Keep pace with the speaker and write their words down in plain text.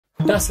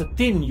Does a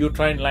thin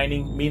uterine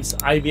lining means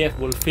IVF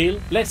will fail?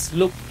 Let's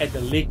look at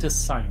the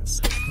latest science.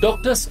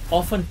 Doctors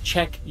often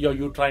check your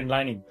uterine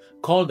lining,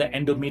 called the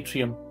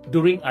endometrium,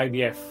 during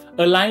IVF.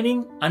 A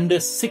lining under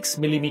 6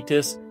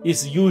 millimeters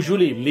is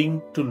usually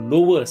linked to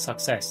lower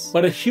success.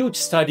 But a huge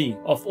study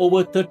of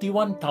over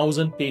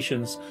 31,000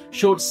 patients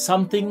showed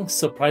something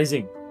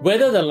surprising.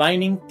 Whether the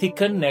lining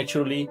thickened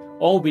naturally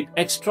or with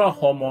extra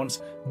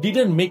hormones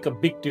didn't make a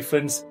big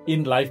difference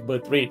in live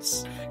birth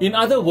rates. In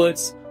other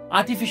words,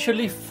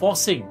 artificially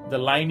forcing the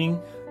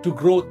lining to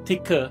grow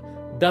thicker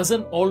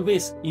doesn't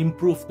always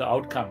improve the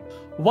outcome.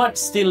 What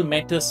still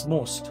matters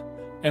most?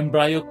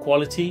 Embryo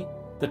quality,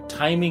 the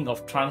timing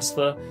of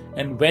transfer,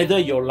 and whether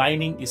your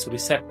lining is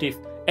receptive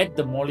at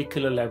the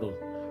molecular level,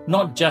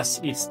 not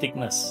just its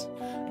thickness.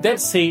 That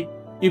said,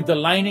 if the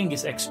lining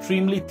is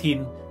extremely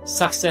thin,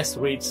 success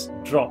rates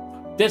drop.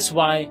 That's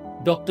why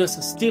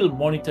doctors still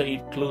monitor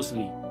it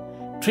closely.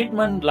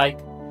 Treatment like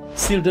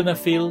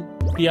sildenafil,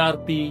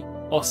 PRP,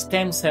 or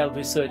stem cell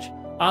research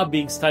are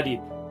being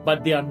studied,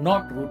 but they are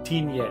not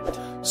routine yet.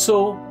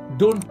 So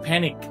don't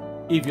panic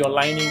if your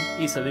lining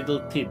is a little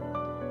thin.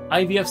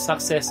 IVF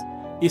success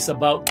is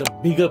about the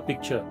bigger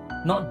picture,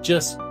 not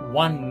just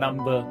one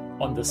number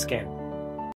on the scan.